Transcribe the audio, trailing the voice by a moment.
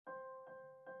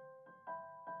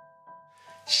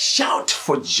Shout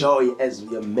for joy as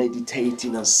we are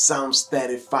meditating on Psalms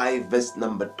 35 verse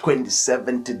number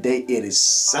 27. Today it is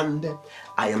Sunday.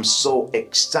 I am so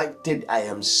excited.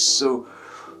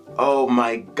 Oh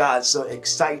my God, so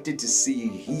excited to see you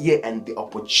here, and the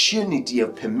opportunity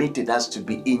have permitted us to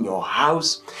be in your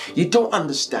house. You don't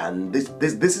understand, this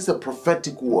is a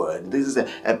prophetic word. This is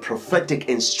a prophetic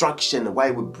instruction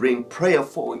why we bring prayer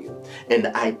for you. And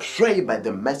I pray by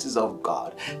the mercies of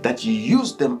God that you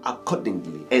use them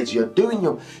accordingly. As you're doing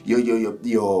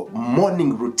your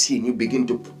morning routine, you begin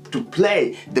to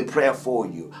play the prayer for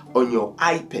you on your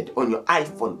iPad, on your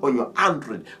iPhone, on your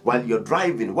Android, while you're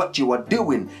driving. What you are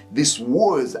doing, these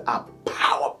words are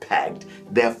power packed.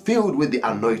 They are filled with the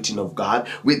anointing of God,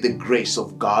 with the grace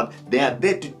of God. They are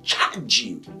there to charge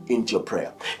you into your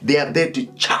prayer. They are there to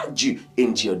charge you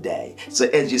into your day. So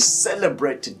as you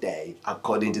celebrate today,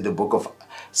 according to the book of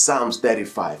Psalms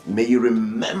 35, may you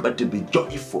remember to be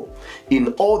joyful in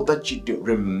all that you do.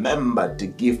 Remember to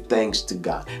give thanks to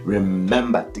God.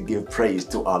 Remember to give praise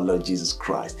to our Lord Jesus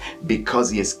Christ, because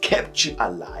He has kept you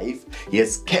alive. He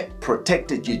has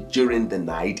protected you during the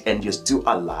night, and you're still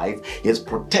alive. He has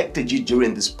protected you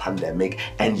during this pandemic,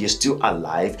 and you're still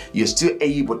alive. You're still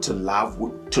able to laugh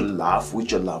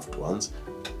with your loved ones.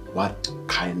 What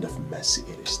kind of mercy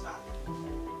it is that?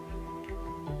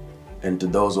 And to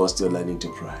those who are still learning to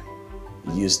pray,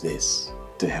 use this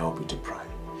to help you to pray.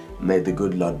 May the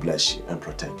good Lord bless you and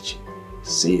protect you.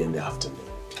 See you in the afternoon.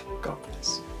 God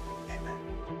bless you.